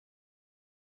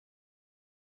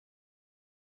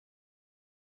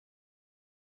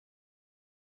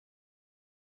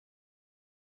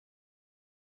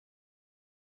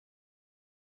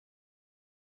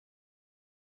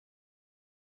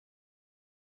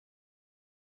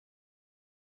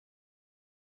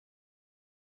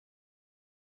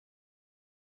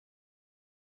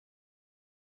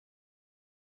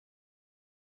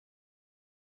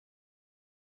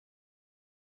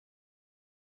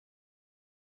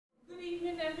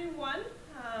evening, everyone.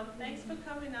 Thanks for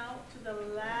coming out to the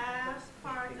last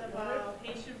part of our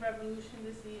Haitian Revolution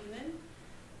this evening.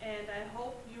 And I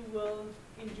hope you will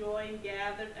enjoy and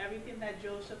gather everything that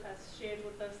Joseph has shared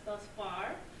with us thus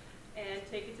far and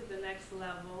take it to the next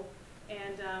level.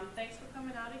 And thanks for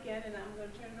coming out again, and I'm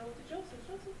going to turn it over to Joseph.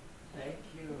 Joseph? Thank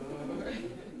you.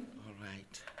 All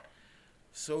right.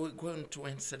 So we're going to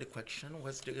answer the question,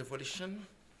 was the revolution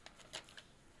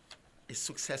a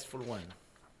successful one?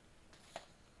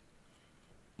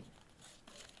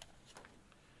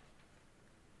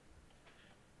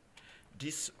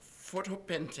 This photo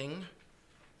painting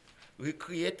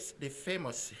recreates the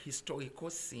famous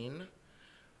historical scene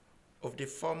of the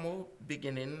formal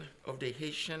beginning of the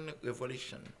Haitian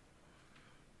Revolution.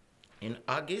 In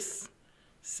August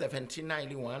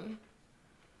 1791,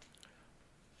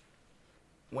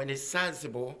 when a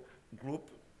sizable group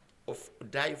of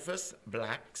diverse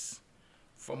blacks,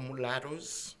 from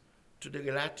mulattoes to the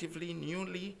relatively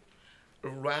newly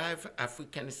arrived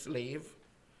African slave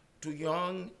to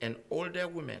young and older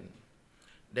women,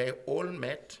 they all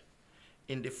met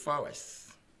in the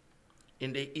forest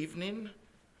in the evening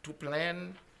to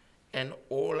plan an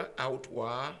all-out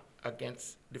war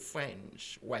against the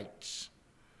French whites,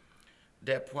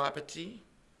 their property,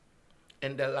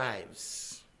 and their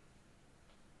lives.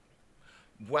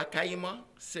 Boakaima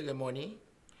ceremony,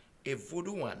 a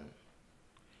voodoo one,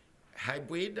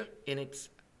 hybrid in its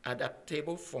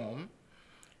adaptable form,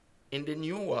 in the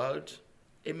New World,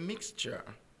 a mixture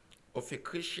of a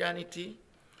Christianity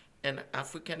and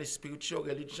African spiritual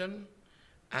religion.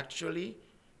 Actually,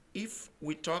 if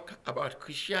we talk about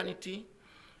Christianity,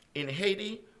 in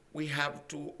Haiti, we have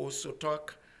to also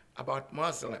talk about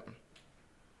Muslim.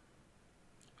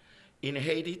 In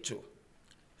Haiti too,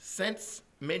 since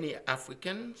many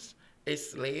Africans,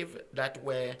 slaves that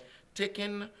were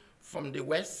taken from the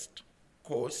West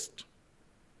Coast,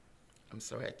 I'm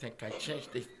sorry, I think I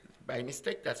changed it by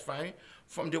mistake, that's fine,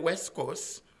 from the West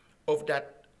Coast of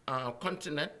that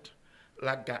continent,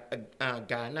 like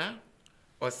Ghana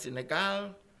or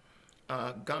Senegal,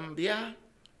 Gambia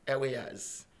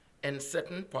areas, and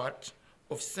certain parts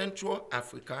of Central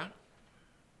Africa,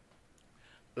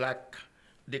 like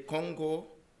the Congo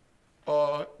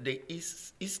or the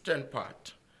eastern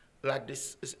part, like the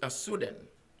Sudan,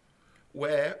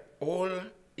 where all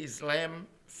Islam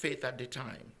faith at the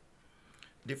time.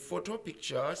 The photo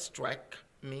picture struck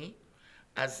me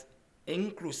as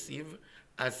inclusive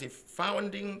as a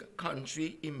founding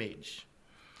country image.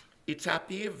 It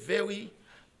appeared very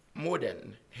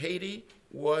modern. Haiti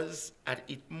was at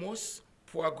its most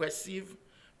progressive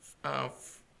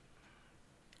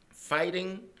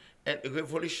fighting and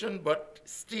revolution, but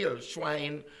still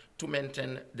trying to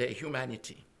maintain their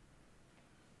humanity.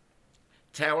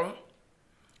 Terror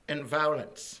and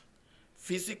violence,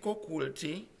 physical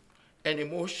cruelty, and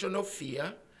emotional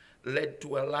fear led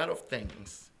to a lot of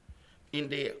things in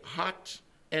the heart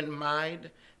and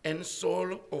mind and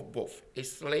soul of both a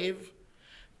slave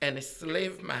and a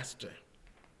slave master.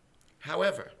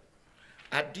 However,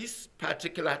 at this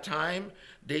particular time,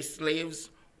 the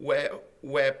slaves were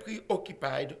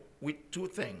preoccupied with two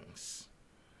things.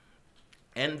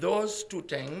 And those two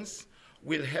things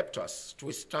will help us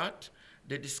to start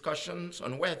the discussions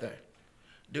on whether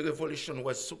the revolution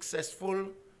was successful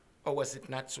or was it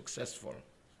not successful.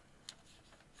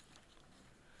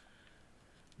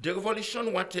 The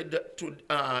revolution wanted to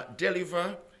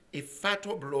deliver a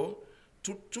fatal blow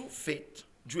to two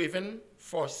faith-driven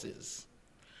forces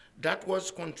that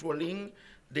was controlling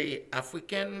the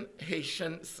African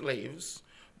Haitian slaves,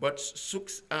 but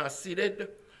succeeded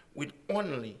with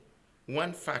only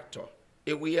one factor,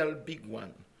 a real big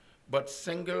one, but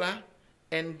singular,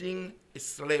 ending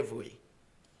slavery.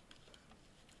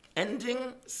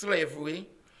 Ending slavery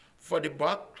for the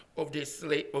bulk of the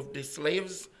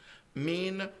slaves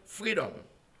mean freedom,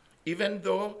 even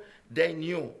though they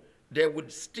knew they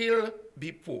would still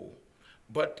be poor,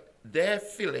 but their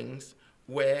feelings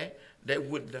were they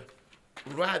would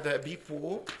rather be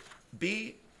poor,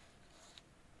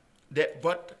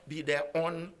 but be their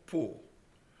own poor,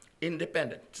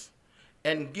 independent,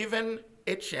 and given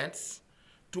a chance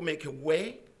to make a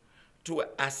way to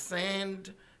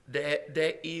ascend.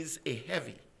 There is a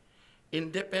heavy,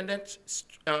 independent,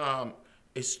 a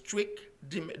strict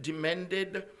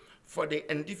demanded for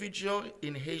the individual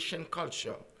in Haitian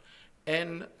culture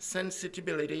and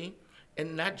sensitivity,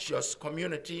 and not just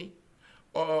community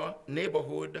or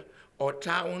neighborhood or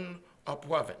town or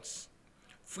province.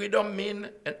 Freedom means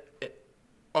an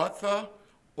author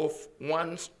of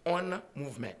one's own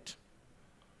movement,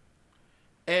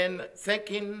 and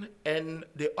thinking, and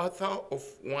the author of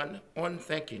one's own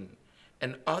thinking,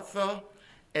 an author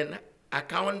and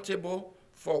accountable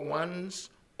for one's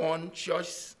own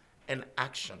choice and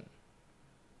action.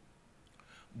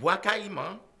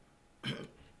 Bwakaima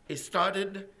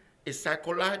started a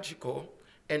psychological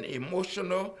and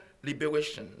emotional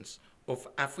liberations of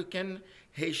African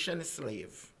Haitian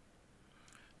slaves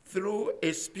through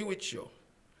a spiritual,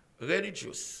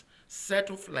 religious set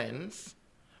of lens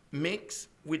mixed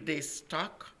with the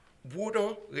stark,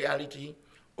 brutal reality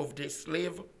of the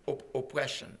slave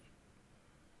oppression.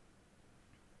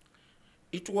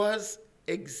 It was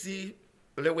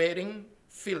exhilarating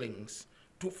feelings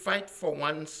to fight for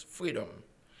one's freedom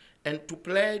and to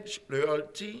pledge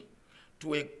loyalty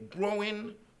to a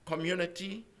growing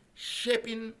community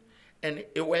shaping an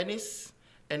awareness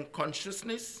and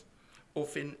consciousness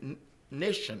of a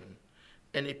nation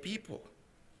and a people.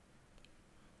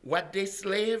 What the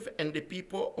slave and the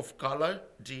people of color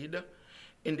did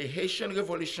in the Haitian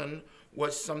Revolution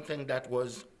was something that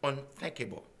was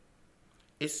unthinkable,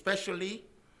 especially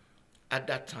at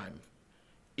that time,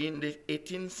 in the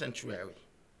 18th century.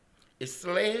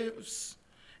 Slaves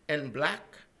and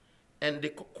black and the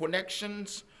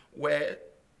connections were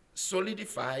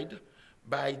solidified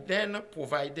by then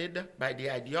provided by the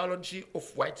ideology of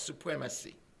white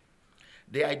supremacy,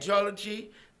 the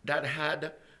ideology that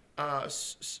had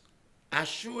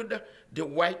assured the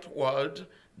white world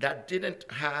that didn't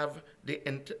have the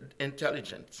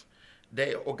intelligence,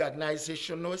 the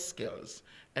organizational skills,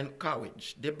 and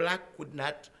courage. The black could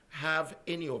not have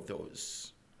any of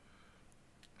those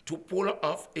to pull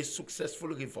off a successful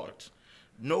revolt.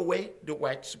 No way the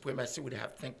white supremacy would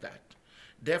have think that.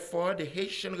 Therefore, the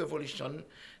Haitian Revolution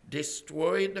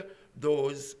destroyed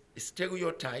those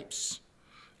stereotypes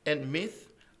and myths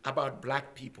about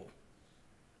black people.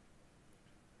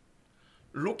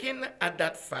 Looking at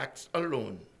that fact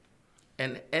alone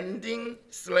and ending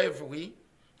slavery,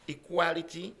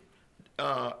 equality,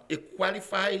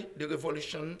 qualify the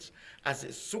revolutions as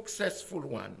a successful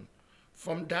one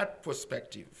from that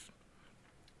perspective.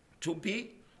 To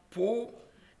be poor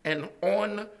and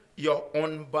own your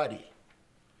own body.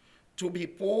 To be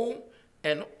poor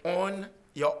and own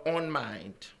your own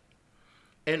mind,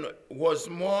 and was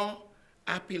more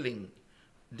appealing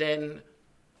than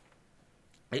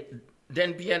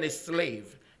being a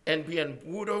slave and being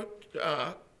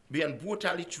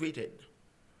brutally treated.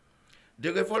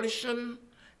 The revolution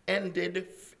ended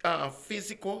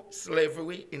physical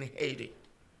slavery in Haiti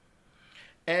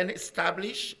and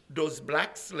established those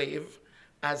black slaves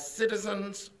as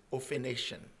citizens of a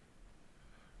nation.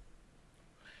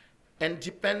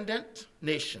 Independent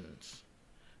nations,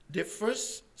 the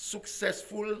first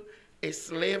successful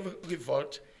slave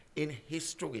revolt in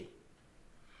history,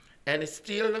 and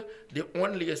still the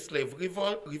only slave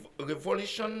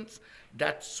revolutions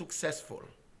that's successful.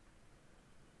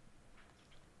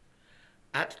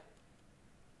 At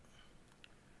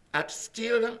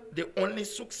still the only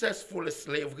successful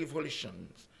slave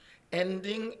revolutions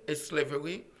ending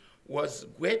slavery was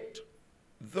great,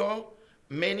 though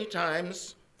many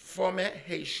times former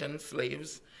Haitian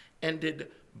slaves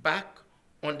ended back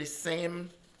on the same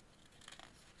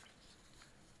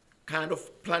kind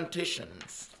of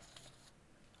plantations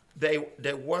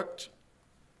they worked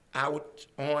out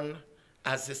on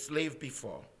as a slave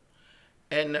before.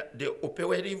 And the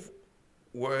operative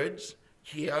words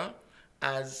here,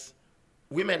 as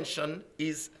we mentioned,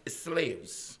 is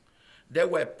slaves. They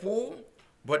were poor,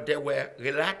 but they were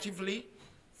relatively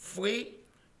free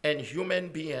and human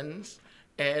beings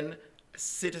and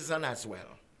citizens as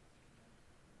well.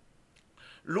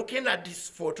 Looking at this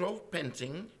photo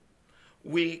painting,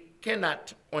 we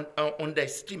cannot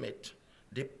underestimate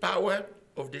the power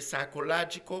of the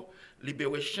psychological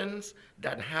liberations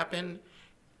that happened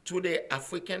to the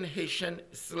African Haitian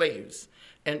slaves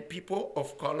and people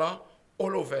of color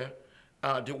all over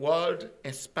the world,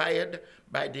 inspired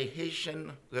by the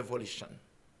Haitian Revolution.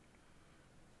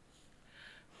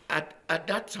 At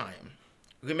that time,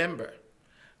 remember,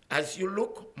 as you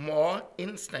look more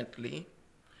instantly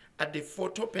at the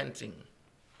photo painting,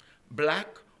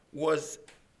 black was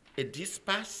a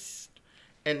despised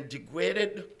and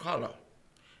degraded color,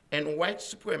 and white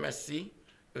supremacy,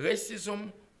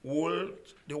 racism ruled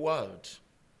the world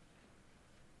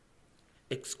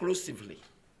exclusively.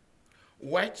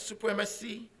 White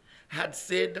supremacy had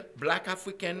said black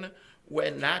Africans were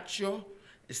natural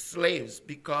slaves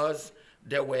because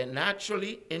they were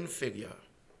naturally inferior.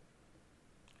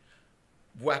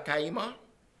 Bwakaima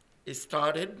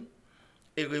started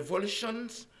a revolution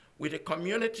with a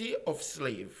community of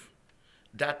slaves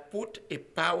that put a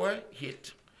power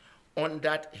hit on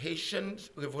that Haitian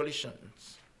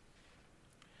revolutions.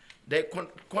 They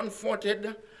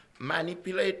confronted,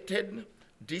 manipulated,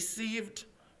 deceived,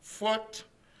 fought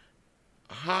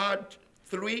hard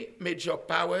three major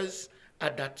powers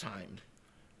at that time: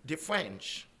 the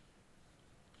French,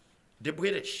 the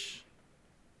British,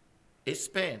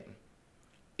 Spain.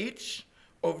 Each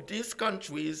of these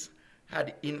countries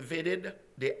had invaded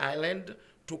the island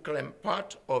to claim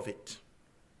part of it.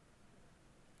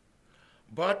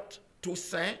 But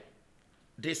Toussaint,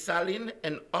 Dessalines,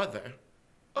 and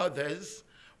others,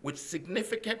 with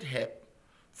significant help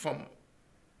from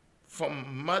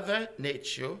Mother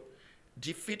Nature,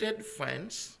 defeated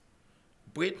France,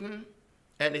 Britain,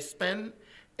 and Spain,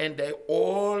 and they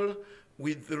all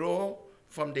withdrew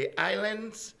from the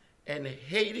islands, and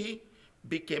Haiti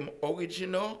became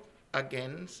original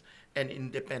again and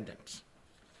independent.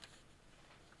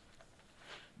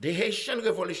 The Haitian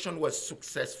Revolution was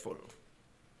successful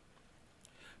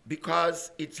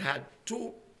because it had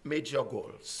two major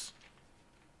goals.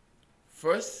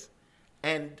 First,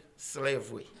 end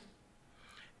slavery,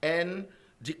 and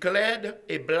declared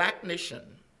a black nation,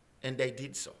 and they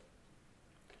did so.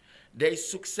 Their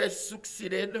success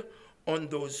succeeded on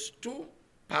those two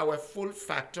powerful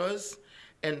factors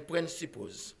and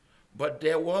principles, but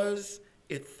there was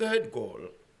a third goal,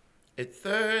 a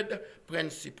third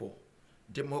principle: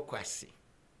 democracy.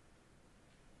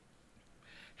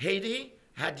 Haiti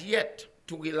had yet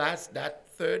to realize that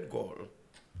third goal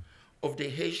of the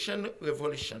Haitian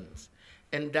revolutions,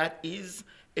 and that is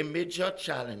a major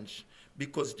challenge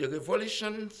because the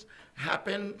revolutions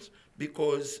happened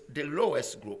because the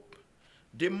lowest group,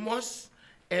 the most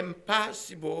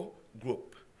impossible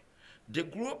group, the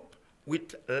group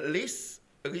with least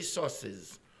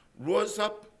resources rose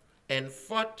up and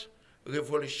fought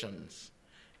revolutions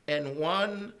and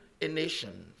won a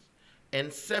nation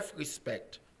and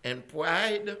self-respect and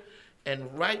pride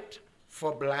and right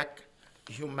for black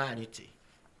humanity.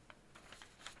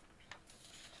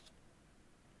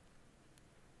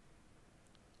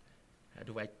 How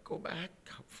do I go back?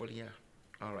 Hopefully, yeah.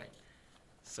 All right.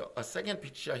 So a second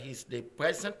picture is the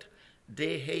present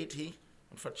day Haiti.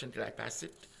 Unfortunately, I passed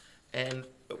it. And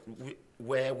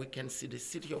where we can see the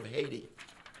city of Haiti.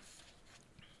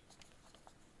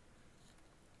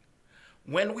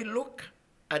 When we look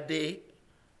at the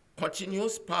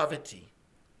continuous poverty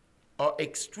or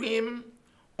extreme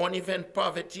uneven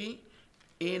poverty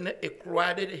in a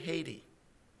crowded Haiti,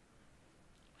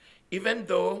 even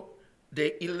though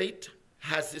the elite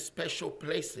has special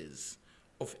places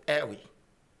of airy,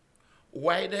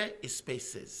 wider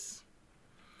spaces,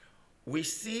 we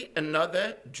see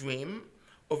another dream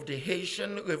of the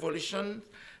Haitian Revolution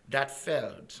that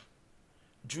failed.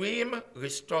 Dream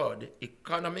restored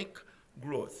economic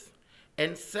growth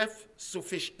and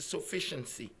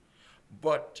self-sufficiency,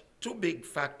 but two big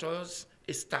factors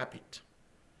stopped it.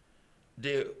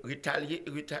 The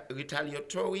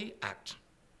Retaliatory Act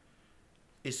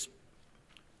is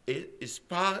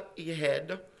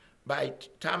spearheaded by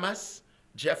Thomas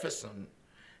Jefferson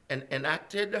and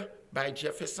enacted by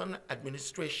Jefferson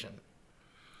administration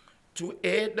to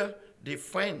aid the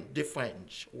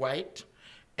French white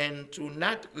and to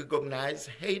not recognize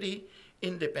Haiti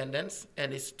independence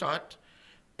and start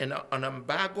an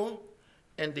embargo,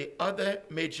 and the other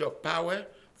major power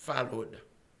followed.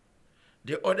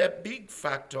 The other big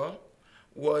factor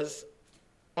was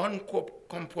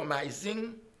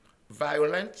uncompromising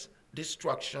violent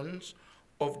destructions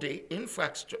of the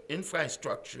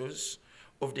infrastructures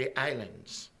of the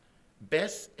islands,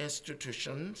 best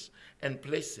institutions and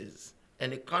places,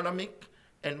 and economic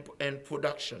and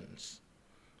productions,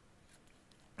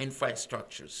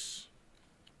 infrastructures.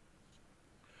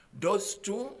 Those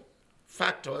two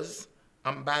factors,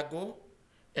 embargo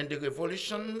and the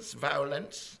revolution's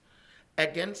violence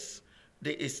against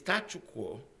the statu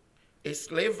quo, a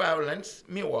slave violence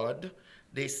mirrored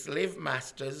the slave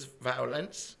master's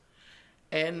violence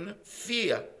and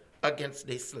fear against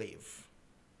the slave.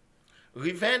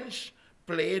 Revenge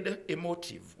played a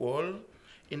motive role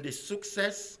in the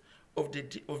success of the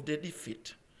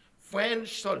defeat.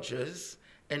 French soldiers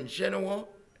and general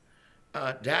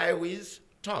diaries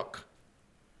talk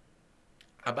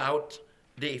about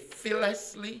the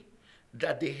fearlessly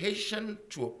that the Haitian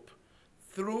troop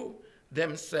threw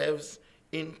themselves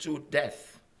into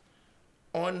death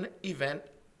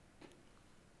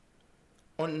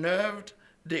unnerved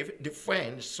the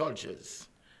French soldiers.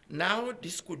 Now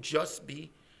this could just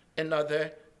be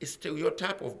another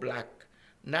stereotype of black,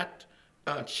 not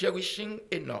cherishing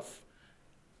enough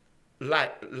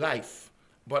life.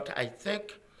 But I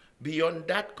think beyond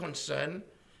that concern,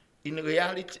 in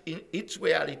its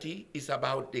reality is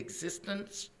about the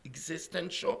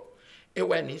existential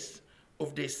awareness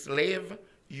of the slave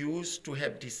used to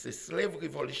have this slave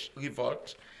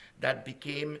revolt that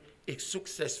became a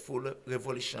successful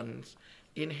revolution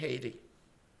in Haiti.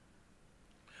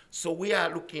 So we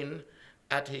are looking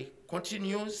at a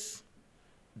continuous,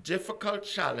 difficult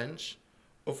challenge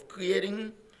of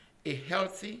creating a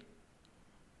healthy,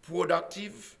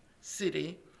 productive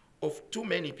city of too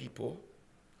many people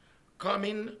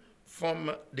coming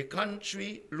from the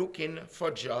country looking for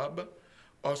a job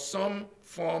or some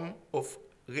form of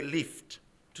relief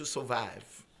to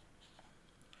survive.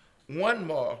 One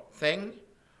more thing,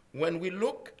 when we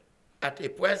look at a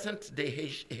present-day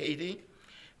Haiti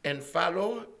and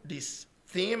follow this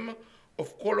theme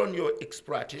of colonial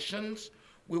exploitations,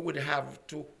 we would have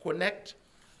to connect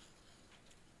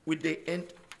with the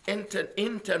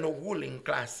internal ruling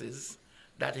classes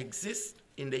that exist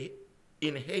in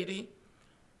Haiti,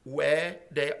 where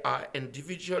they are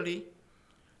individually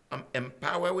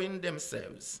empowering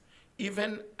themselves,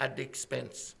 even at the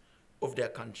expense of their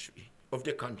country,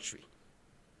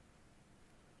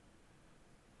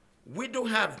 We do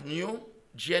have new,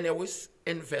 generous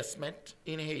investment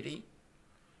in Haiti,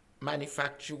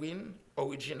 manufacturing,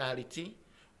 originality.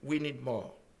 We need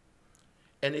more.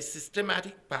 And a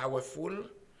systematic, powerful,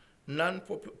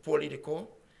 non-political,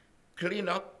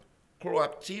 clean-up,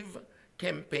 proactive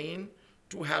campaign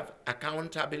to have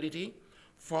accountability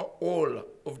for all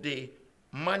of the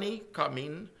money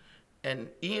coming and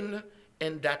in,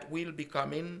 and that will be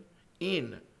coming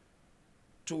in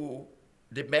to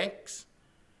the banks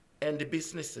and the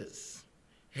businesses.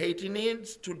 Haiti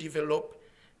needs to develop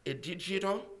a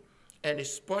digital and a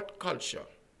sport culture.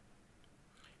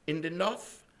 In the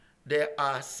North, there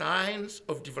are signs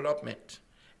of development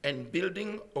and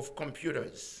building of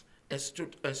computers,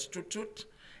 institute,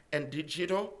 and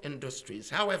digital industries.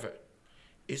 However,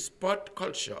 a sport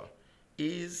culture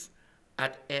is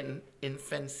at an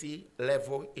infancy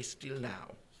level still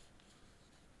now.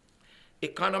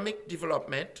 Economic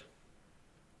development,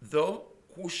 though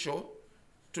crucial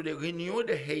to the renewed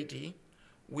Haiti,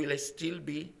 will still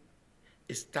be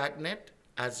stagnant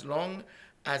as long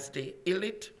as the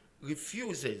elite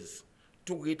refuses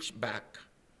to reach back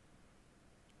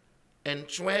and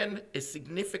train a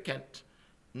significant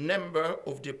number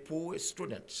of the poor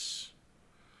students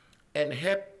and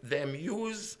help them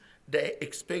use their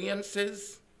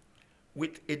experiences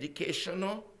with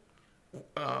educational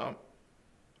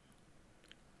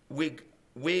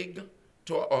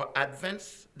to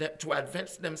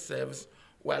advance themselves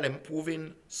while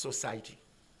improving society.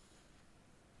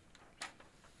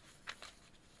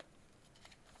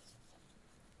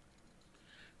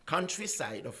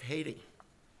 Countryside of Haiti.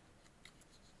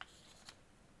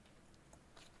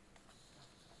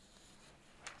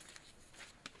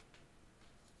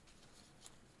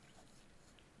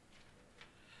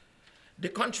 The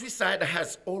countryside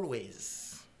has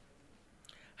always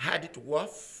had it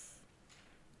rough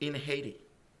in Haiti.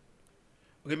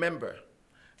 Remember,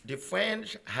 the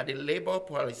French had a labor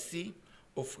policy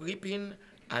of reaping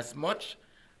as much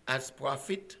as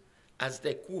profit as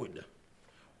they could,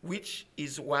 which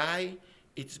is why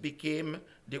it became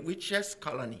the richest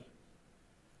colony.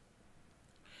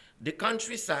 The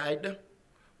countryside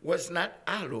was not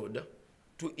allowed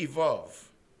to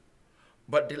evolve,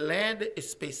 but the land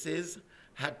spaces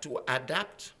had to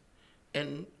adapt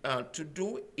and to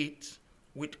do it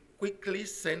with quickly,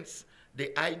 since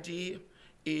the idea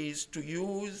is to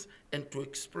use and to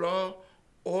explore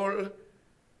all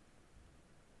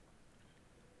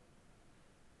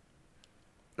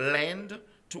land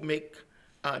to make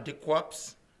the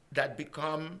crops that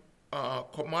become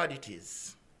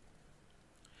commodities.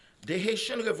 The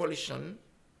Haitian Revolution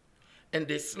and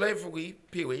the slavery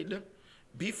period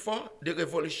before the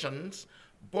revolutions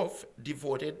both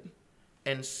devoted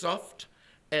and soft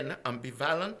and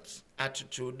ambivalent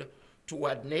attitude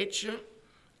toward nature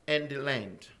and the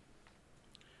land.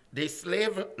 The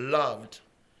slave loved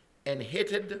and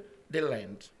hated the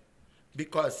land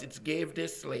because it gave the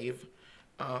slave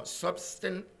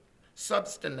substance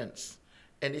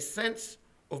and a sense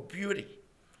of beauty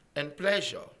and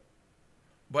pleasure.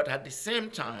 But at the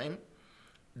same time,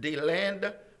 the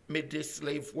land made the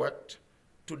slave work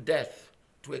to death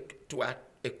to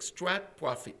extract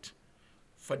profit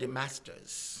for the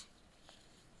masters,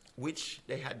 which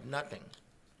they had nothing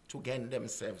to gain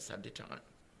themselves at the time.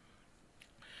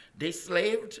 The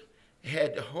slaves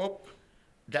had hope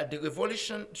that the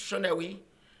revolutionary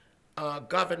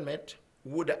government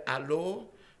would allow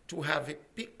to have a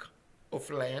pick of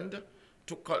land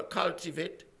to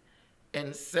cultivate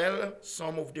and sell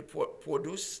some of the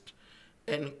produced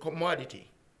and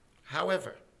commodity.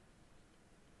 However,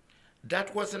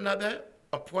 that was another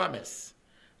promise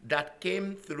that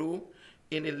came through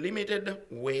in a limited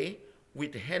way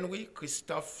with Henry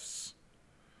Christophe's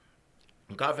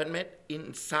government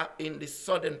in the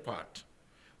southern part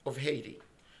of Haiti.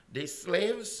 The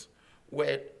slaves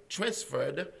were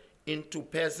transferred into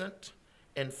peasants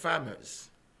and farmers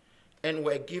and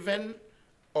were given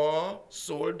or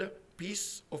sold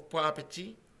piece of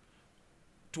property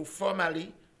to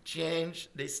formally change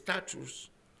the status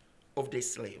of the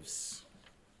slaves.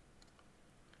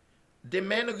 The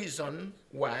main reason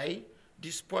why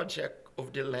this project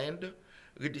of the land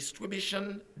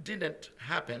redistribution didn't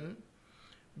happen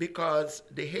because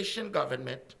the Haitian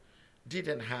government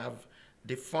didn't have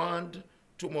the fund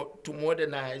to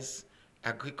modernize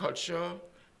agriculture,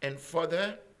 and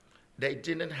further, they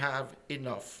didn't have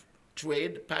enough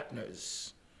trade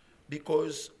partners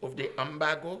because of the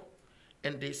embargo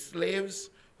and the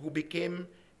slaves who became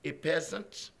a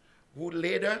peasant who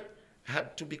later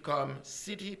had to become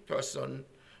city person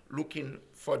looking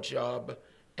for job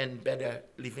and better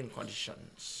living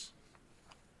conditions.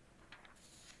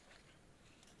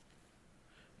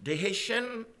 The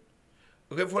Haitian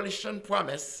Revolution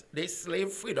promised the slave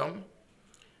freedom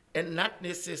and not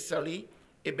necessarily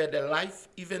a better life,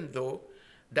 even though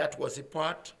that was a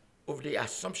part of the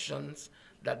assumptions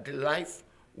that the life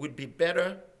would be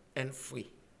better and free.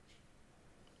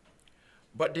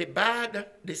 But the bad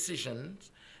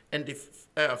decisions and the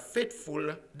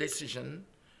fateful decision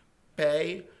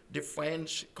pay the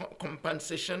French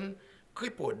compensation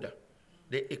crippled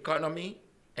the economy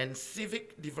and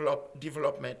civic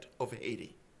development of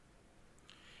Haiti.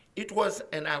 It was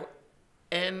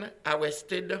an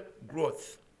arrested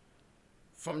growth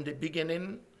from the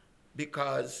beginning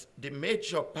because the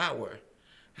major power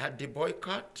had the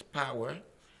boycott power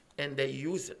and they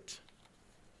used it.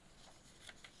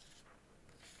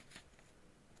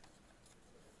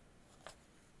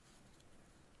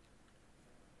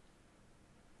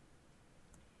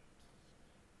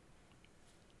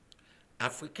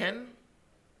 African,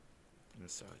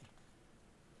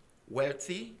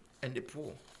 wealthy, and the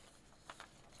poor.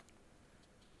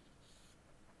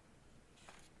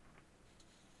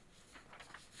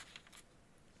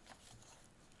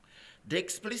 The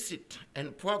explicit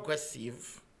and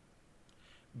progressive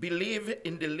believe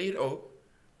in the little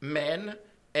men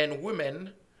and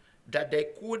women that they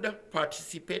could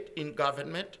participate in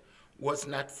government was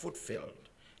not fulfilled.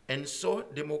 And so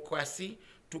democracy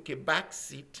took a back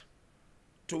seat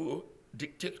to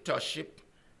dictatorship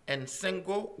and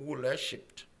single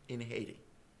rulership in Haiti.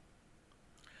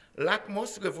 Like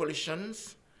most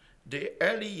revolutions, the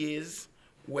early years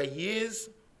were years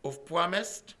of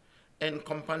promise and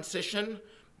compensation,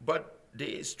 but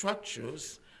the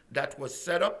structures that were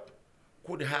set up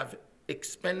could have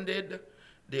expanded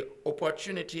the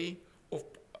opportunity of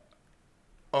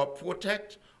or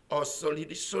protect or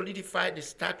solidify the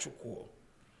statu quo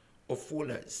of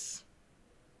rulers.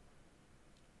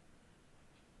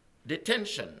 The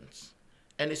tensions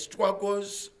and the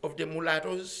struggles of the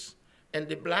mulattoes and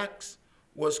the blacks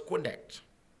was connected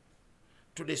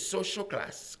to the social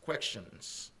class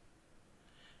questions.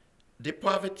 The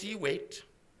poverty rate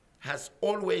has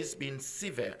always been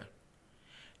severe,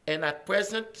 and at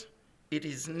present it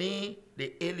is near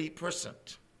the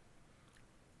 80%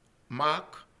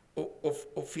 mark of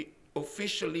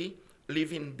officially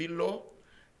living below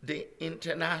the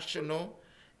international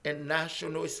and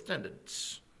national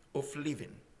standards of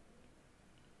living.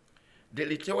 The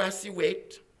literacy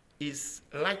rate is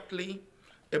likely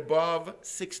above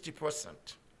 60%,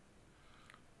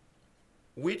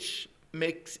 which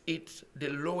makes it the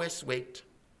lowest rate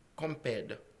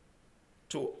compared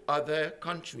to other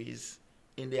countries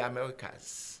in the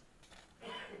Americas.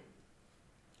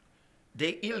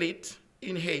 The elite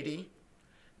in Haiti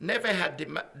never had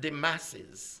the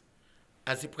masses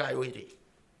as a priority.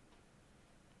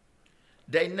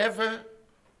 They never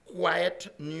quite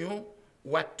knew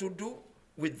what to do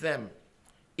with them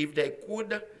if they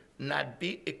could not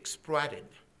be exploited.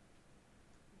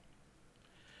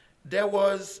 There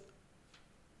was,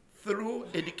 through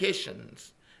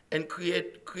educations and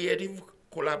creative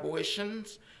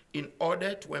collaborations in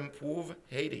order to improve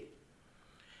Haiti,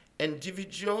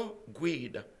 individual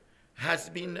greed has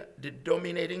been the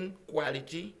dominating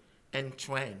quality and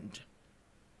trend.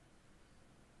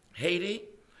 Haiti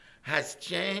has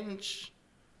changed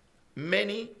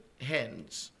many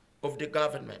hands of the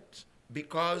government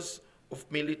because of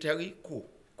military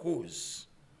coups.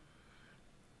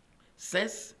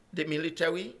 Since the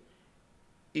military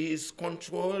is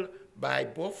controlled by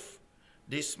both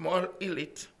the small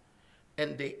elite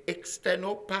and the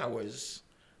external powers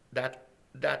that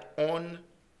own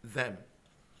them.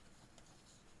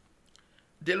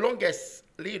 The longest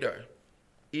leader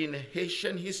in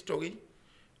Haitian history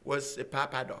was a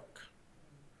Papa Doc.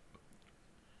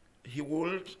 He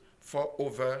ruled for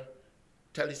over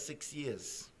 36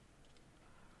 years.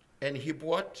 And he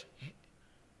brought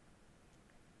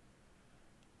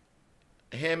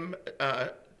him,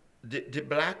 the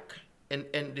black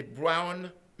and the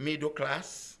brown middle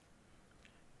class,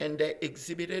 and they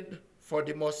exhibited, for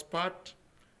the most part,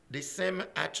 the same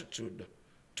attitude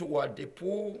toward the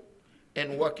poor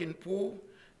and working poor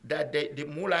that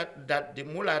the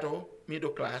mulatto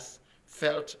middle class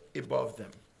felt above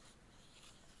them.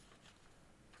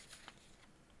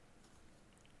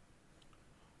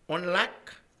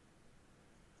 Unlike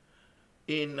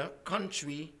in a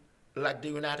country like the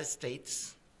United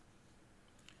States,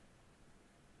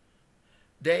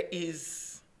 there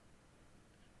is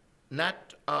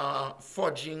not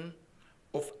forging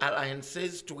of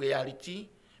alliances to reality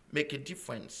make a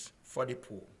difference for the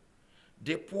poor.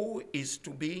 The poor is to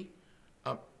be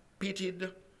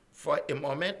pitied for a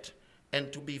moment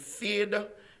and to be feared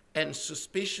and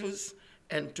suspicious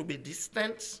and to be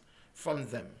distant from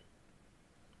them.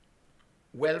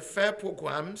 Welfare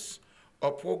programs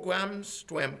or programs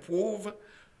to improve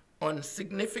on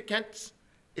significant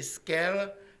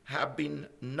scale have been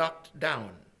knocked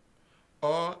down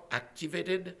or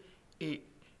activated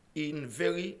in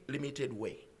very limited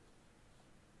way.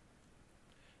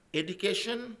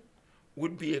 Education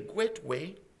would be a great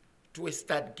way to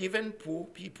start giving poor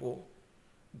people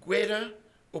greater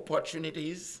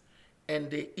opportunities, and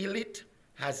the elite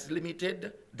has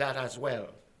limited that as well.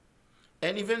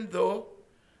 And even though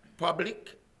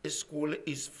public school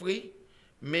is free,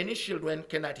 many children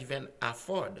cannot even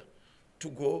afford to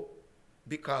go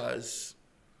because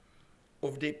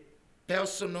of the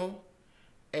personal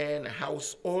and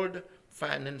household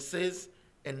finances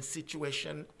and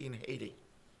situation in Haiti.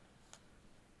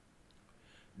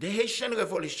 The Haitian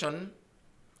Revolution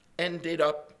ended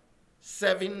up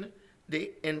serving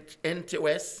the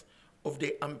interests of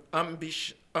the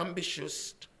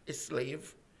ambitious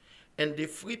slave and the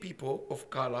free people of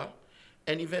color,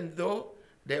 and even though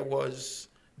there was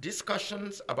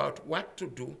discussions about what to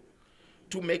do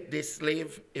to make the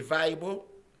slave a viable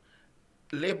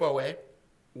laborer,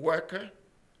 worker,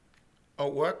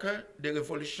 the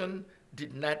revolution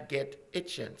did not get a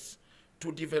chance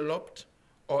to develop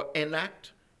or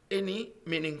enact any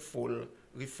meaningful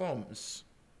reforms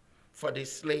for the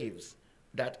slaves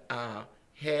that are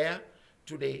heir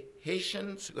to the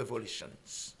Haitian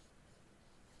revolutions.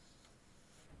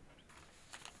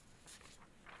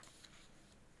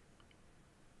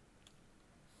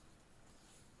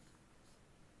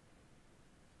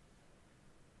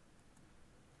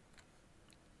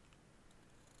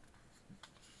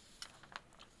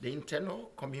 The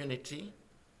internal community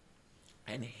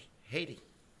and Haiti.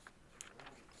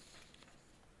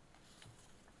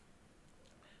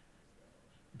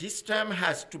 This term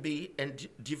has to be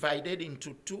divided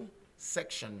into two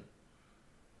sections.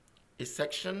 A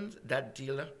section that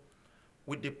deals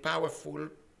with the powerful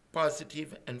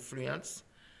positive influence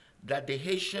that the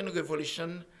Haitian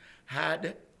Revolution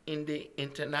had in the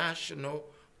international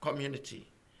community.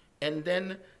 And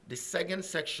then the second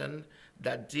section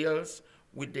that deals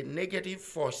with the negative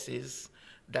forces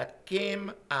that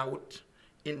came out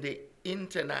in the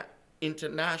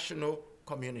international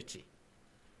community.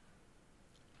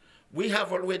 We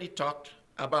have already talked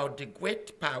about the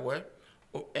great power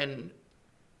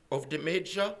of the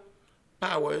major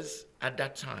powers at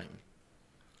that time.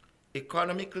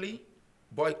 Economically,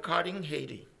 boycotting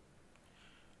Haiti,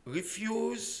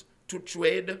 refuse to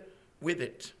trade with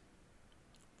it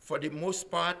for the most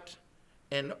part,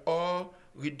 and or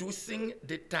reducing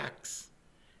the tax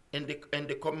and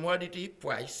the commodity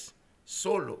price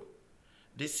so low.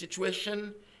 The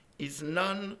situation is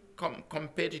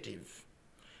non-competitive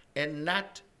and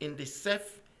not in the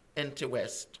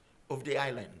self-interest of the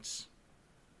islands.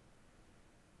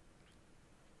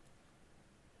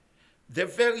 The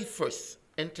very first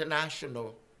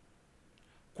international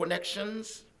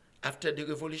connections after the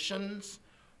revolutions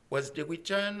was the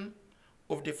return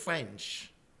of the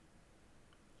French.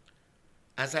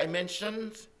 As I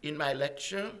mentioned in my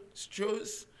lecture,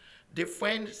 the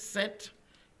French sent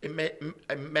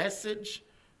a message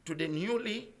to the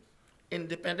newly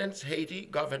independent Haiti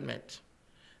government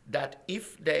that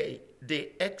if the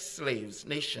ex-slaves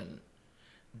nation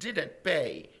didn't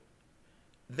pay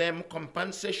them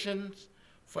compensations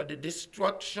for the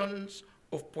destructions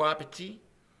of property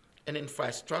and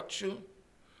infrastructure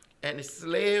and a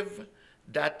slave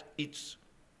that it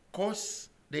cost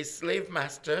the slave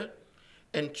master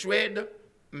and trade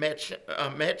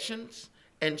merchants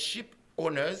and ship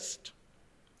owners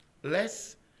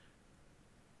less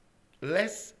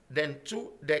less than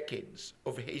 2 decades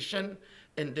of Haitian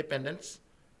independence,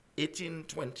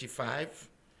 1825,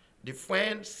 the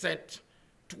French sent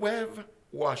 12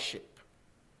 warships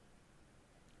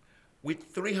with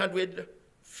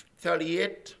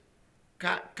 338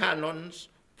 cannons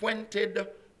pointed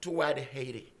toward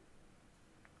Haiti.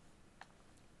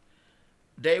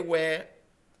 They were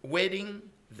waiting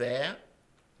there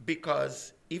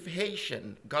because if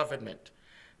Haitian government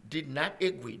did not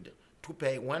agree to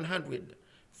pay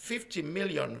 150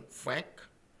 million francs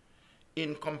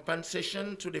in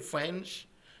compensation to the French,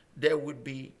 they would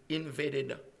be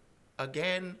invaded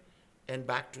again and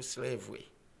back to slavery.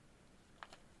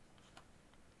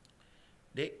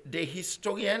 The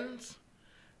historians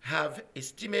have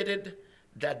estimated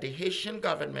that the Haitian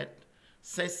government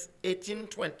since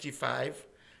 1825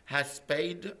 has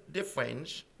paid the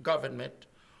French government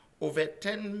over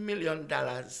 $10 million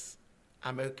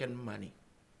American money.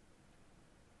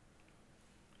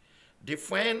 The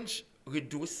French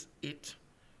reduced it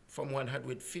from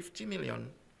 150 million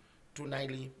to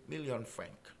 90 million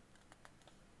francs.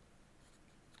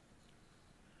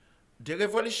 The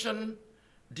revolution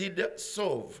did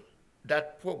solve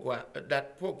that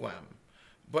program,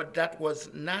 but that was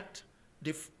not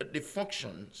the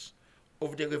functions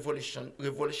of the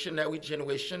revolutionary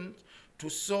generation to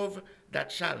solve that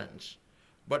challenge.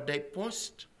 But the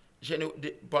post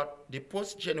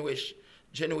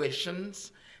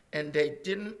generations, and they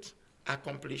didn't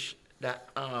accomplish that.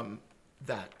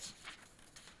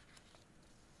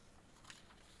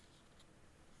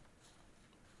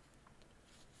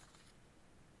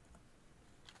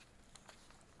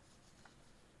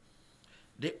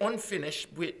 The unfinished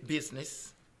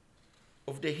business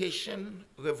of the Haitian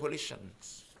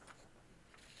revolutions.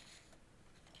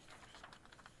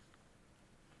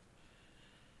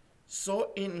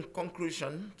 So in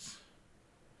conclusion,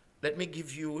 let me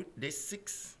give you the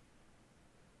 6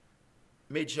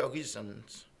 major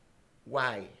reasons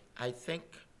why I think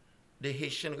the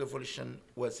Haitian Revolution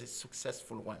was a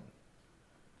successful one.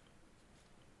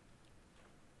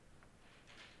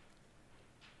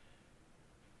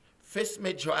 First,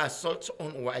 major assault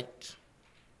on white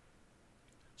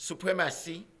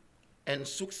supremacy and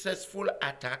successful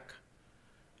attack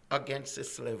against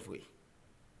slavery.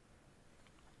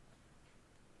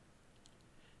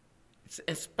 It's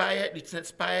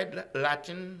inspired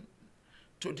Latin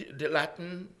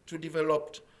to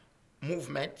develop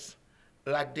movements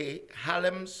like the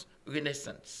Harlem's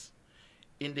Renaissance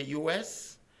in the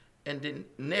US and the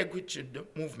Negritude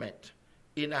movement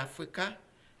in Africa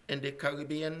and the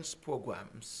Caribbean's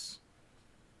programs.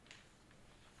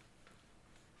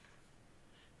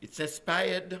 It's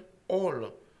inspired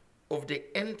all of the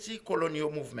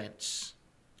anti-colonial movements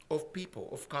of people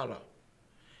of color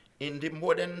in the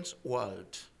modern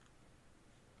world,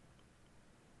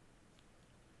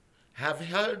 have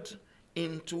held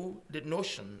into the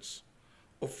notions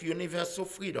of universal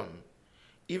freedom,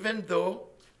 even though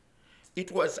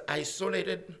it was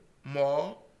isolated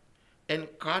more and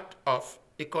cut off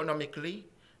economically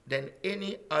than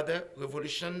any other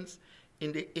revolutions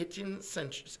in the 18th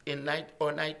century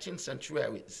or 19th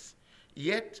centuries.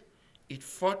 Yet it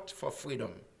fought for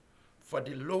freedom, for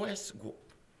the lowest group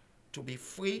to be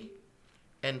free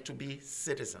and to be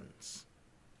citizens.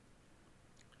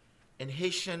 And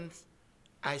Haitians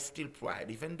are still proud,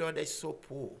 even though they're so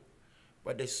poor,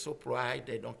 but they're so proud,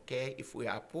 they don't care if we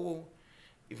are poor,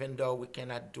 even though we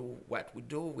cannot do what we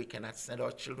do, we cannot send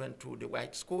our children to the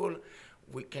white school,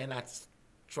 we cannot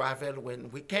travel when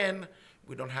we can,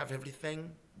 we don't have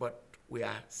everything, but we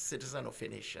are citizens of a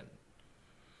nation.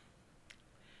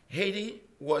 Haiti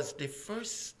was the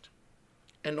first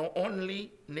and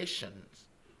only nation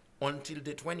until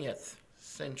the 20th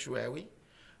century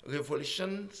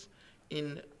revolutions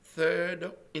in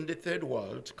the third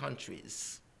world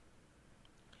countries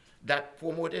that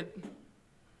promoted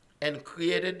and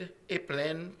created a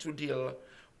plan to deal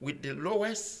with the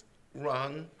lowest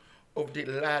rung of the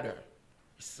ladder,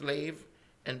 slave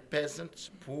and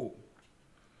peasant poor,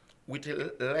 with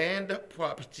a land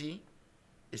property,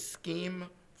 a scheme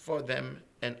for them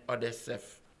and other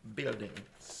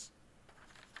self-buildings.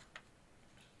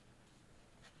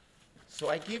 So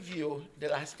I give you the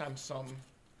last time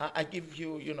I give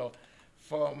you,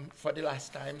 for the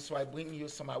last time, so I bring you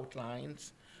some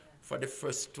outlines for the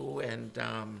first 2 and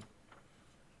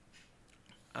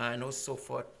also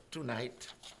for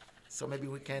tonight. So maybe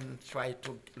we can try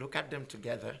to look at them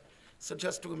together. So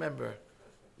just to remember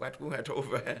what we went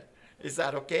over. Is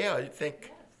that okay, or you think?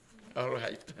 Yes. All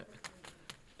right.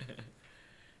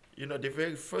 The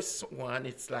very first one,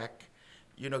 it's like,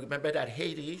 remember that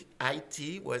Haiti,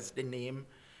 IT was the name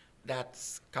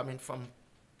that's coming from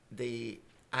the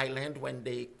island when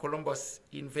Columbus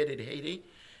invaded Haiti.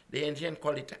 The Indian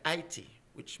call it Haiti,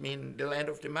 which means the land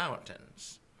of the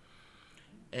mountains.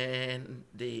 And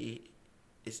the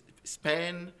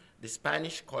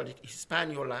Spanish call it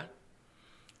Hispaniola,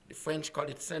 the French call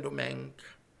it Saint-Domingue,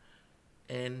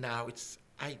 and now it's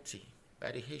Haiti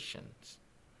by the Haitians.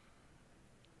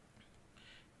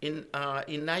 In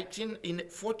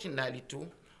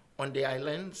 1492, on the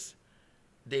islands,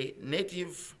 the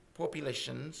native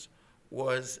populations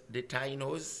was the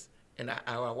Tainos and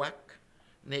Arawak,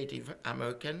 Native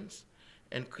Americans,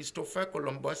 and Christopher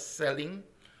Columbus sailing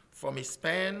from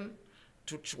Spain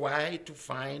to try to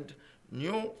find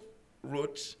new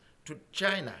routes to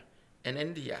China and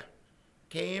India,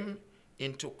 came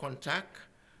into contact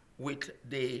with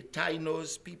the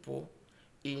Tainos people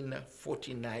in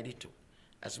 1492.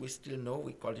 As we still know,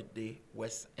 we call it the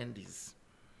West Indies.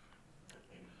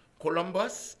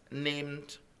 Columbus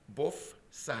named both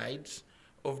sides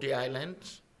of the island,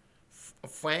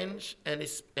 French and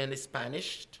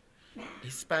Spanish,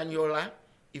 Hispaniola,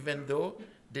 even though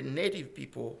the native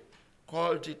people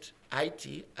called it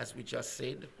Haiti, as we just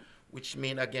said, which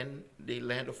means again the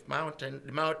land of mountain,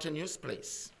 the mountainous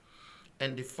place.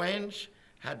 And the French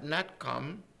had not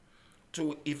come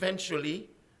to eventually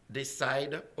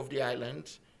decide of the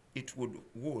island it would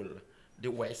rule the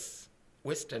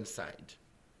western side.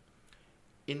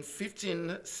 In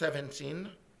 1517,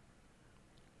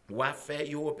 warfare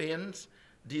Europeans,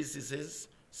 diseases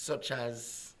such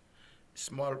as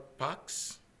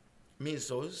smallpox,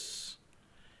 measles,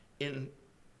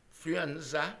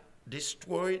 influenza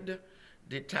destroyed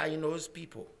the Tainos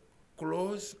people,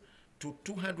 close to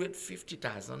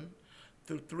 250,000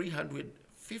 to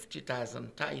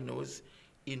 350,000 Tainos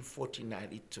in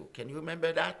 1492. Can you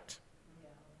remember that? Yeah.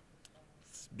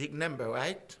 It's a big number,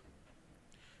 right?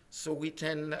 So we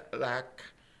tend like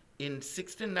in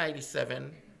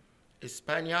 1697, a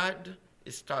Spaniard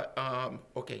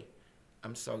okay,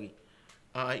 I'm sorry.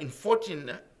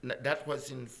 That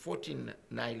was in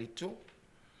 1492.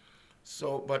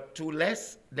 So, but to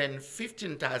less than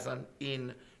 15,000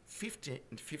 in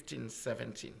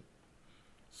 1517.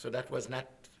 So that was not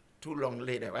too long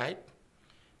later, right?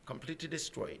 Completely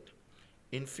destroyed.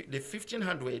 In the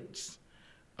 1500s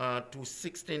to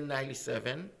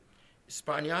 1697,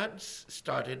 Spaniards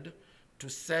started to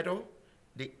settle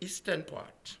the eastern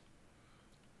part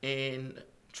and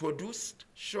introduced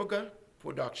sugar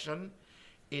production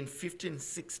in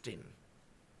 1516.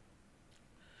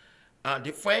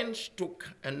 The French took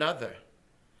another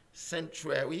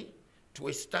century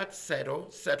to start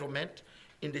settlement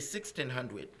in the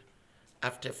 1600s.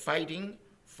 After fighting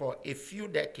for a few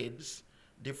decades,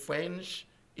 the French,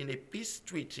 in a peace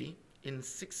treaty in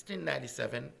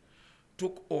 1697,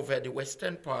 took over the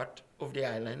western part of the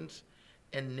island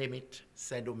and named it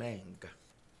Saint-Domingue,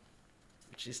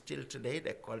 which is still today,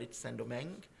 they call it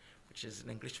Saint-Domingue, which is in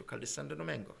English we call it Santo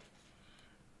Domingo.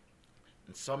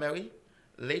 In summary,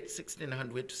 late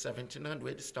 1600 to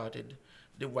 1700 started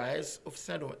the rise of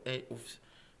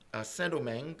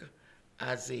Saint-Domingue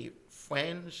as a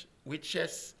French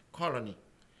richest colony.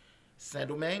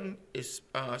 Saint-Domingue is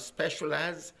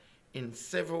specialized in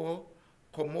several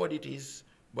commodities,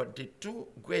 but the two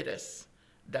greatest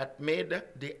that made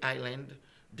the island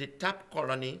the top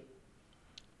colony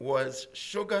was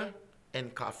sugar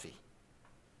and coffee.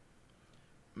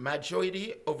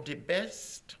 Majority of the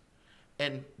best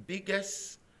and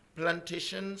biggest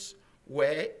plantations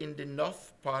were in the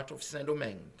north part of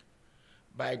Saint-Domingue.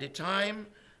 By the time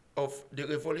of the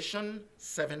Revolution,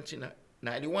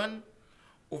 1791,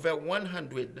 over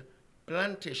 100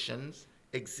 plantations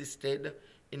existed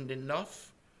in the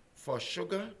north for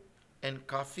sugar and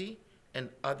coffee and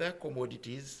other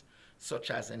commodities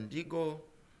such as indigo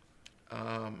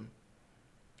and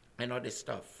other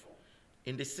stuff.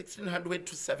 In the 1600s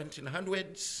to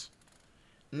 1700s,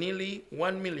 nearly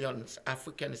 1 million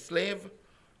African slaves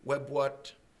were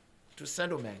brought to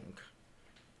Saint-Domingue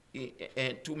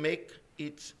to make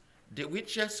it the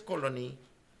richest colony.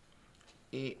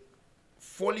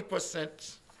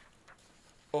 40%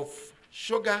 of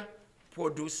sugar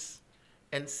produced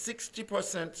and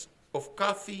 60% of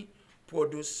coffee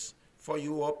produced for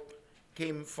Europe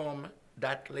came from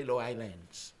that little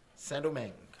island,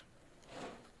 Saint-Domingue.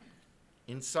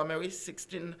 In summary, in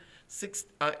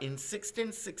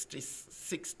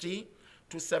 1660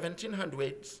 to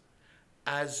 1700s,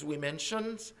 as we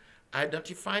mentioned,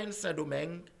 identifying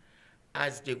Saint-Domingue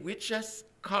as the richest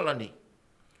colony.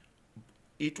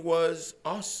 It was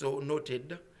also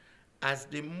noted as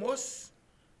the most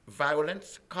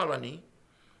violent colony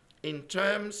in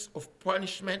terms of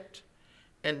punishment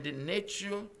and the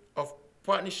nature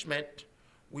punishment,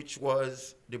 which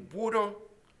was the brutal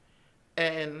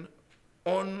and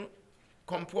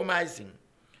uncompromising.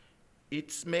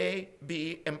 It may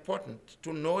be important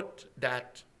to note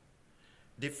that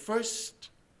the first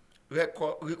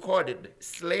recorded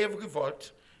slave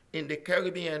revolt in the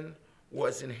Caribbean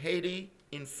was in Haiti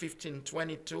in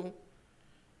 1522.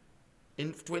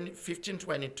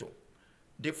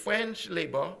 The French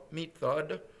labor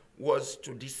method was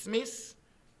to dismiss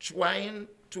trying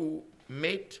to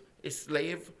mate a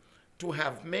slave to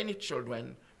have many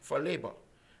children for labor.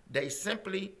 They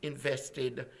simply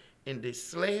invested in the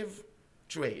slave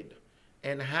trade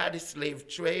and had a slave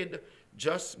trade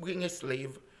just bring a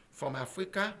slave from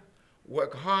Africa,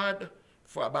 work hard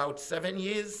for about 7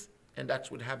 years, and that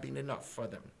would have been enough for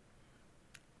them.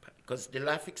 Because the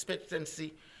life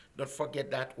expectancy, don't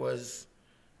forget, that was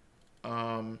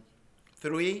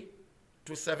 3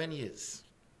 to 7 years.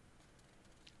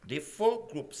 The 4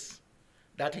 groups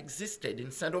that existed in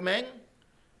Saint-Domingue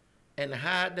and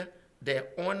had their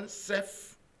own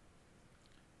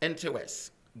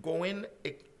self-interest going,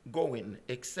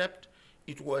 except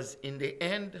it was in the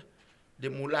end the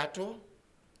mulatto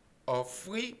or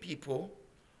free people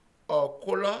or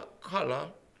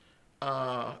color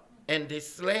and the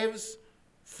slaves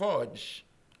forged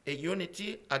a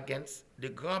unity against the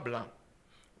Grand Blanc,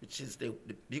 which is the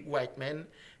big white man,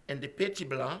 and the Petit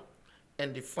Blanc,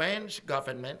 and the French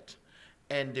government,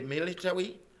 and the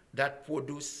military that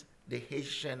produced the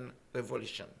Haitian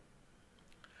Revolution.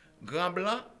 Grand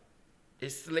Blanc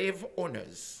is slave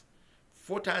owners,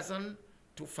 4,000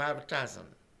 to 5,000.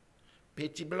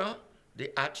 Petit Blanc,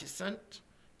 the artisan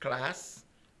class,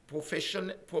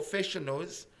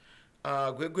 professionals,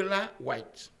 regular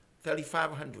white,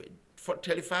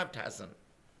 35,000.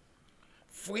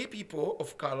 Free people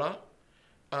of color,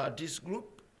 this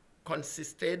group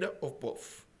consisted of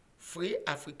both free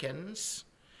Africans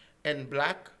and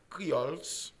black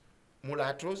Creoles,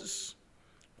 mulattoes,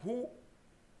 who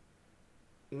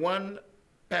one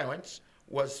parent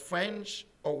was French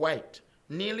or white,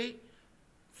 nearly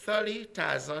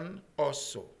 30,000 or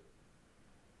so.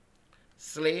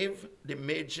 Slave, the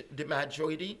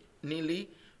majority, nearly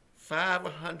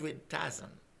 500,000.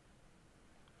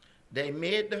 They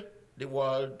made the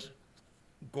world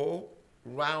go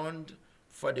round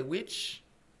for the rich,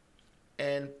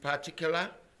 and particular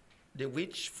the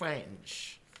rich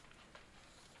French.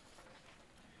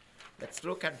 Let's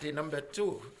look at the number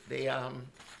 2, the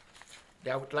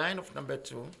outline of number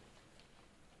 2,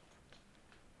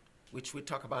 which we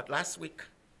talked about last week.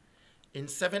 In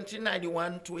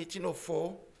 1791 to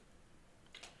 1804,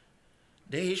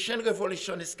 the Haitian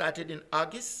Revolution started in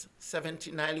August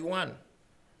 1791.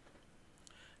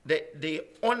 The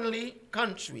only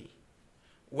country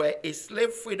where a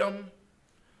slave freedom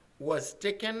was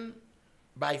taken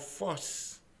by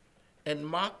force and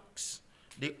marks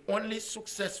the only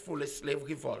successful slave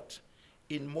revolt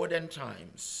in modern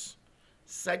times.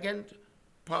 Second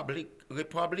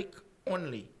republic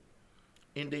only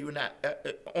in the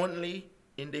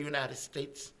United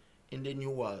States, in the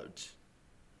New World.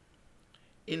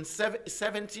 In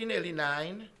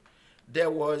 1789, there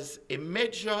was a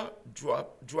major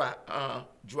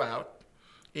drought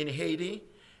in Haiti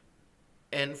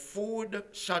and food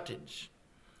shortage.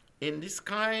 In this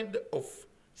kind of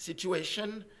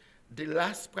situation, the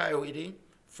last priority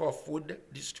for food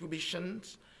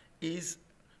distributions is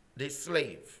the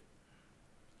slave.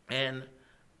 And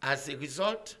as a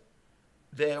result,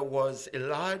 there was a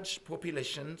large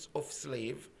population of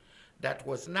slaves that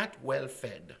was not well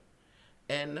fed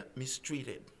and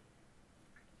mistreated.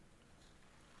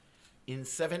 In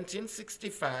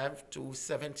 1765 to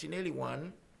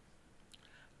 1781,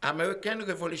 American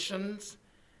revolutions,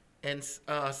 and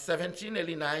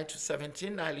 1789 to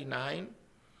 1799,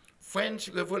 French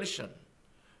Revolution.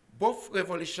 Both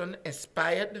revolutions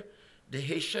inspired the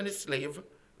Haitian slave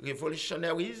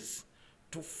revolutionaries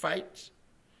to fight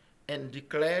and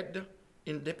declared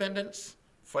independence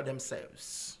for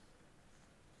themselves.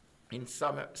 In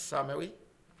summary,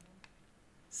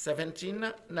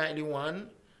 1791,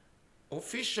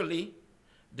 officially,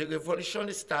 the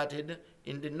revolution started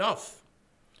in the north,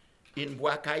 in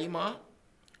Bois-Caïman,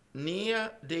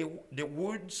 near the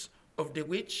woods of the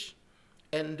rich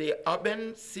and the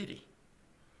urban city.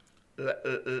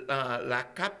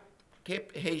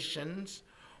 Cape Haitians,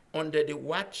 under the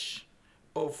watch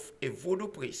of a voodoo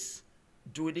priest,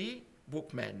 Judy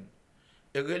Bookman,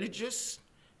 a religious,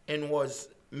 and was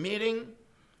meeting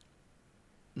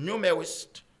numerous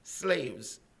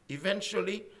slaves,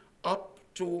 eventually up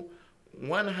to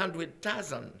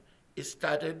 100,000,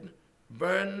 started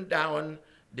burn down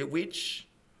the rich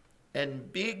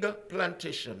and big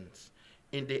plantations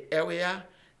in the area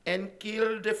and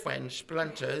killed the French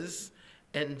planters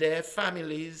and their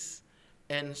families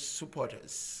and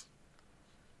supporters.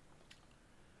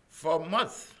 For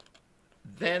months,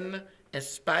 then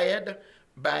inspired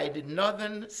by the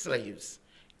northern slaves,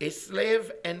 a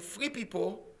slave and free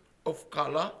people of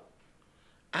color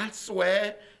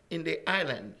elsewhere in the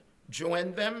island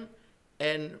joined them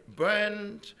and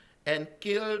burned and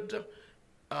killed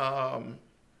and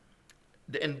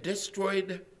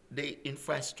destroyed the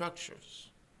infrastructures.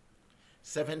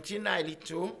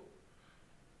 1792,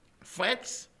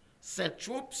 France sent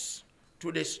troops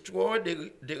to destroy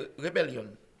the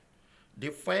rebellion. The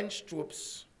French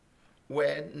troops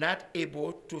were not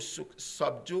able to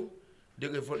subdue the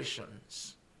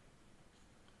revolutions.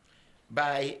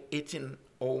 By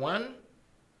 1801,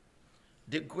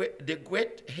 the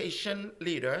great Haitian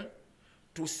leader,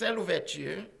 Toussaint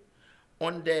Louverture,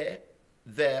 under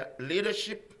their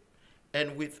leadership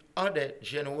and with other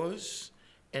generals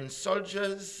and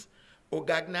soldiers,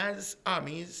 organized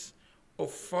armies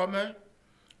of former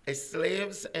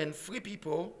slaves and free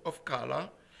people of color,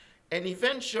 and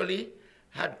eventually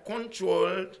had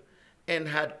controlled and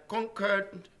had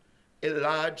conquered a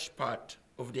large part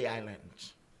of the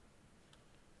island.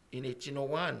 In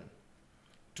 1801,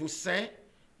 Toussaint,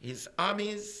 his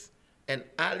armies, and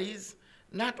allies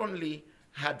not only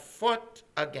had fought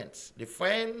against the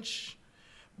French,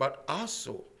 but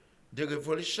also the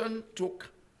revolution took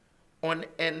on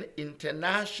an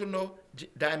international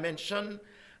dimension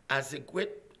as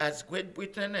Great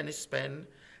Britain and Spain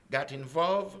got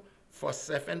involved for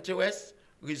self-interest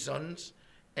reasons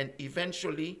and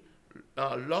eventually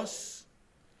lost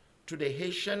to the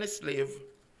Haitian slave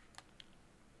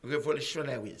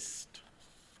revolutionaries.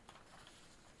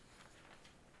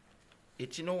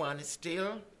 1801 is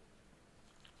still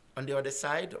on the other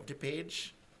side of the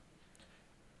page.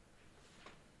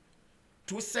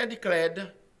 Toussaint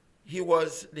declared he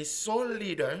was the sole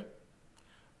leader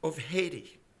of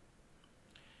Haiti.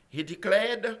 He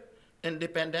declared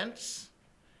independence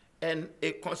and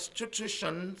a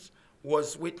constitution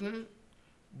was written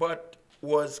but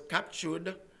was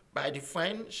captured by the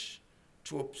French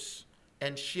troops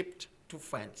and shipped to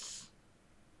France,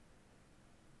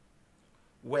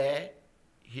 where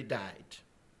he died.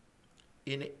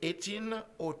 In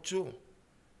 1802,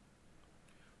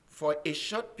 for a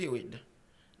short period,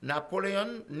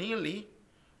 Napoleon, nearly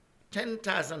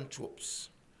 10,000 troops,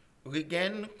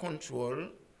 regained control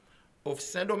of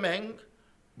Saint-Domingue,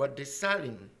 but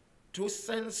Dessalines,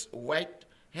 Toussaint's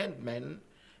right-hand man,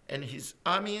 and his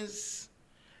armies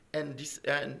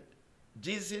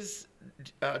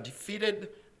defeated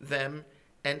them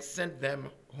and sent them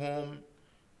home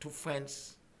to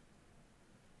France.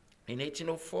 In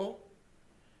 1804,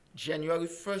 January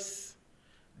 1st,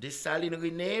 Dessalines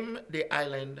renamed the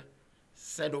island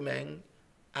Saint-Domingue,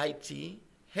 Haiti,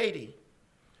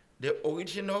 the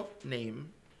original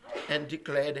name, and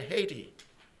declared Haiti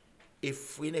a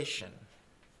free nation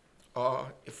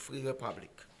or a free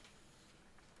republic.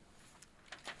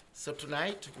 So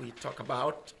tonight we talk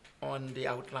about, on the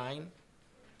outline,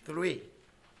 3.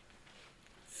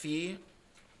 Fear.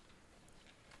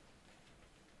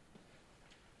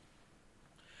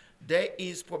 There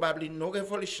is probably no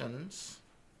revolutions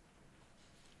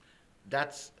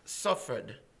that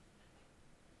suffered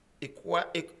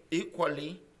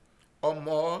equally or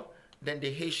more than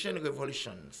the Haitian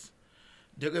revolutions.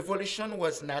 The revolution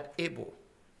was not able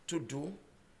to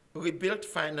rebuild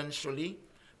financially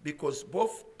because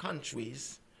both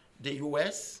countries, the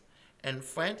US and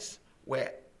France,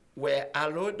 were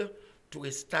allowed to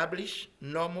establish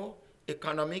normal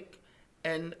economic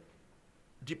and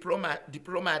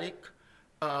diplomatic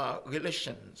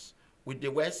relations with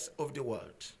the rest of the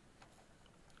world.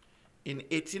 In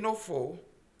 1804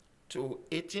 to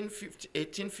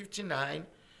 1859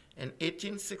 and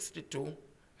 1862,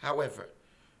 however,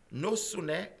 no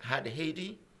sooner had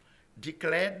Haiti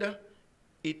declared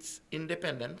its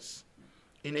independence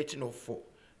in 1804,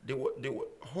 the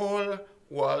whole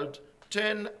world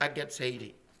turned against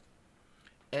Haiti.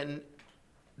 And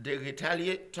the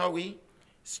retaliatory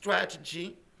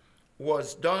strategy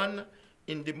was done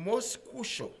in the most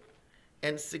crucial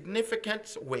and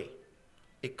significant way: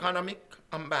 economic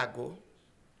embargo,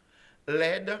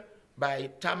 led by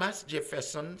Thomas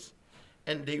Jefferson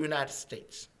and the United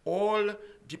States. All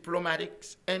diplomatic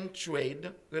and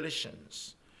trade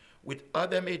relations with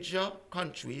other major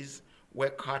countries were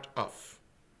cut off.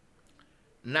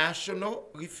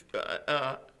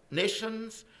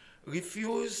 Nations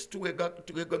refused to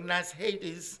recognize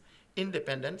Haiti's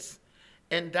independence,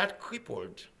 and that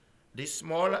crippled the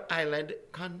small island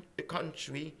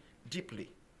country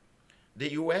deeply.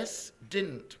 The US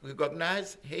didn't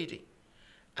recognize Haiti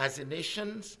as a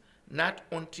nation not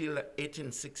until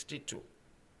 1862,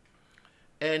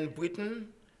 and Britain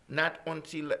not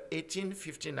until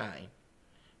 1859,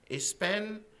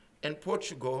 Spain and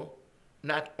Portugal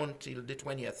not until the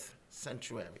 20th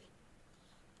century.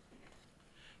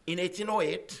 In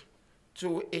 1808 to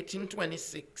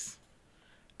 1826,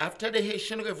 after the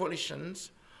Haitian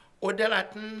revolutions, other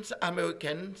Latin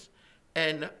Americans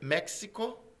and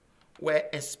Mexico were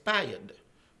inspired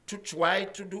to try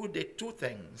to do the two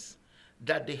things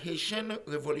that the Haitian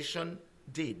Revolution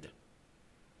did.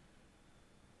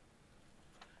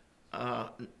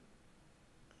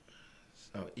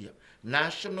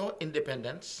 National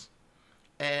independence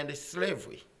and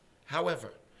slavery.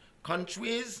 However,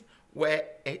 countries were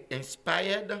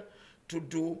inspired to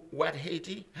do what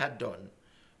Haiti had done,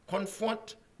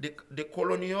 confront the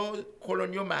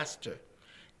colonial master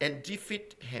and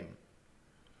defeat him.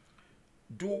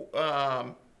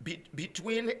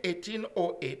 Between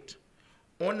 1808,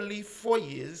 only 4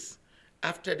 years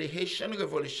after the Haitian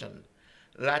Revolution,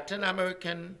 Latin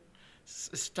Americans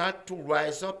start to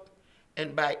rise up,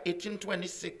 and by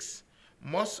 1826,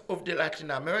 most of the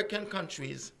Latin American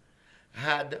countries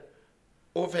had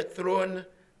overthrown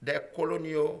their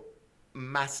colonial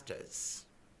masters.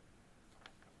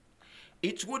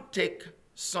 It would take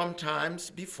some time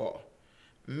before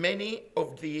many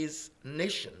of these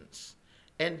nations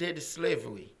ended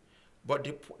slavery, but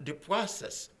the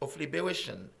process of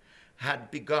liberation had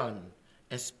begun,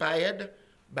 inspired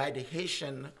by the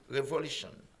Haitian Revolution.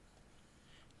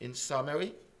 In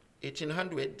summary,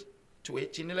 1800 to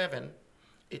 1811,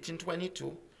 1822,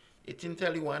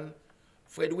 1831,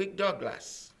 Frederick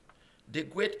Douglass, the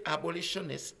great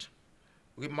abolitionist,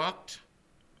 remarked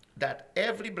that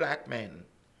every black man,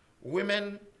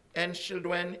 women, and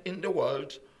children in the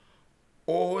world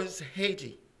owes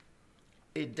Haiti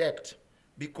a debt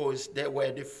because they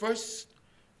were the first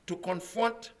to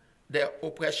confront their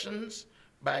oppressions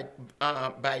by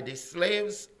the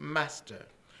slave's master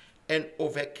and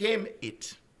overcame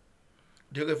it.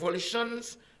 The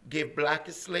revolutions gave black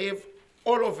slaves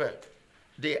all over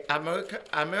the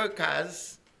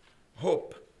Americas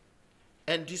hope.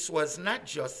 And this was not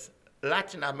just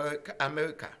Latin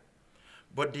America,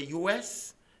 but the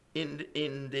US in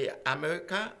the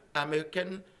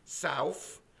American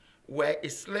South, where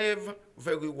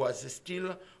slavery was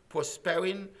still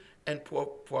prospering and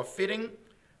profiting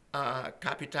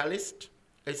capitalist,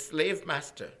 a slave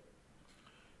master.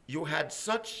 You had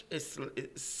such a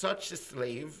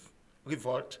slave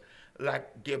revolt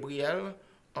like Gabriel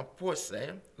and Ponce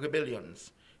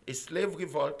rebellions, a slave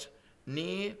revolt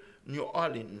near New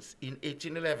Orleans in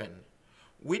 1811,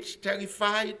 which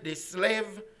terrified the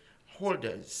slave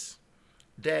holders.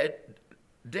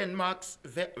 Denmark's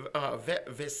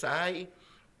Versailles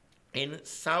in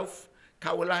South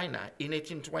Carolina in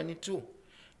 1822,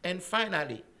 and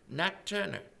finally Nat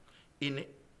Turner in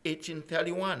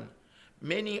 1831.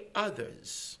 Many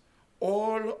others,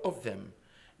 all of them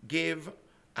gave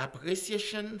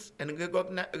appreciations and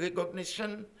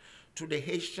recognition to the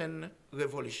Haitian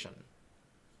Revolution.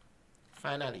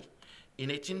 Finally, in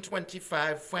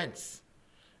 1825, France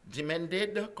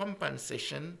demanded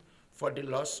compensation for the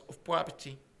loss of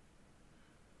property.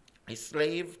 A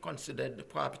slave considered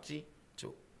property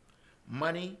too,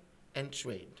 money and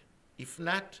trade. If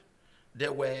not, they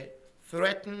were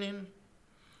threatening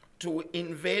to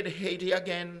invade Haiti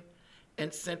again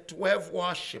and sent 12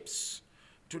 warships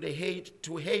to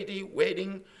Haiti,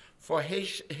 waiting for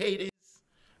Haiti's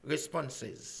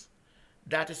responses.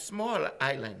 That small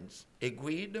islands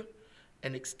agreed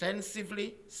and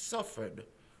extensively suffered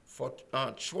for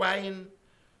trying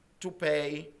to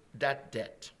pay that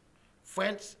debt.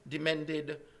 France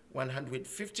demanded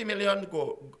 150 million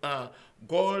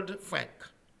gold franc.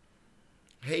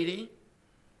 Haiti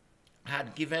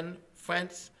had given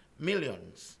France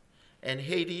millions, and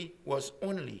Haiti was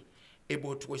only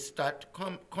able to start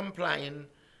complying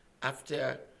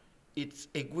after it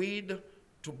agreed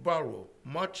to borrow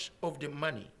much of the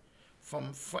money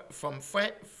from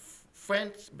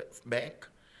French bank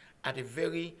at a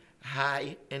very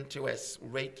high interest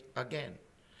rate again.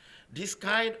 This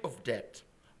kind of debt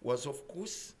was, of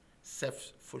course,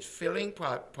 self-fulfilling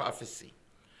prophecy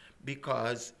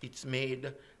because it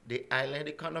made the island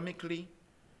economically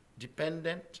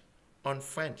dependent on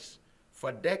France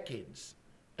for decades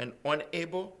and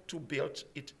unable to build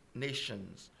its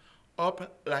nations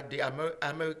up like the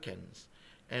Americans,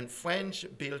 and French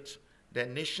built their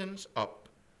nations up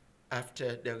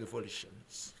after their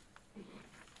revolutions.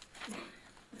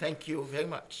 Thank you very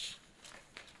much.